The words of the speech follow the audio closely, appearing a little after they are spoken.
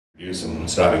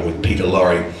Starting with Peter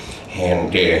Lorre, and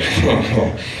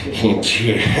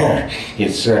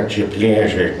it's such a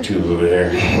pleasure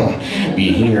to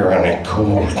be here on a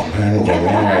cold Monday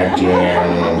night,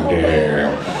 and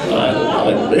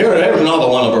here's another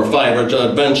one of our favorites,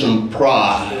 Vincent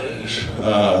Price.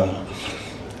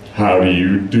 How do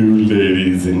you do,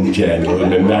 ladies and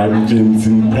gentlemen? I'm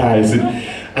Vincent Price, and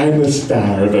I'm a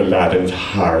star of a lot of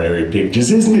horror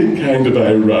pictures. Isn't it kind of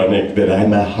ironic that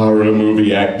I'm a horror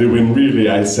movie actor when really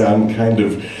I sound kind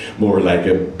of more like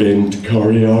a bent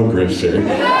choreographer?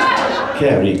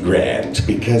 Cary Grant,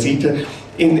 because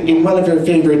in one of her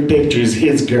favorite pictures,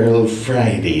 His Girl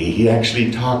Friday, he actually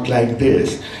talked like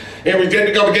this. Yeah, we've got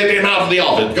to get him out of the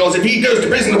office, because if he goes to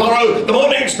prison tomorrow, the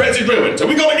Morning Express is ruined. So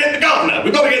we've got to get the governor.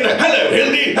 We've got to get the... Hello,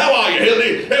 Hildy. How are you,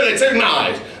 Hildy? Hildy, so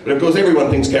nice. But of course,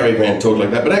 everyone thinks Cary Grant talked like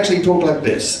that, but actually he talked like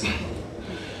this.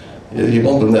 You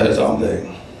want to know something?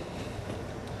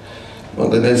 You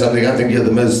want to know something? I think you're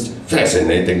the most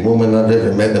fascinating woman I've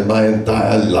ever met in my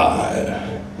entire life.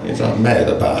 Yes, I'm mad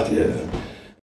about you.